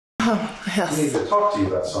Oh, yes. I need to talk to you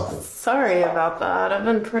about something. Sorry about that. I've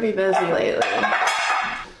been pretty busy lately.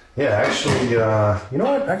 Yeah, actually, you know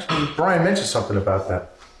what? Actually, Brian mentioned something about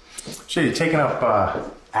that. So you're taking up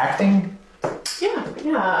acting?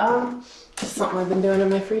 Yeah, just something I've been doing in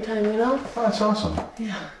my free time, you know? Oh, that's awesome.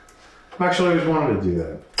 Yeah. I've actually always wanted to do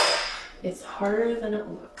that. It's harder than it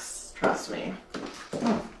looks, trust me.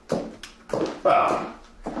 Well,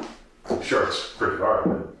 I'm sure it's pretty hard,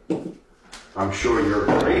 but I'm sure you're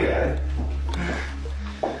great at it.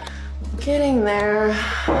 Getting there.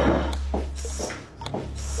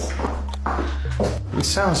 It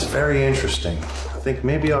sounds very interesting. I think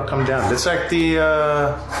maybe I'll come down. It's like the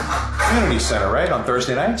community center, right? On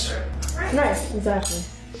Thursday nights? Right, exactly.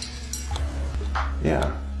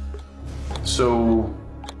 Yeah. So,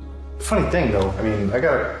 funny thing though, I mean, I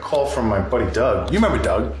got a call from my buddy Doug. You remember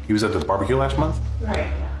Doug? He was at the barbecue last month?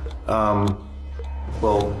 Right.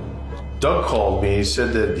 Well, Doug called me. He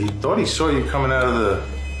said that he thought he saw you coming out of the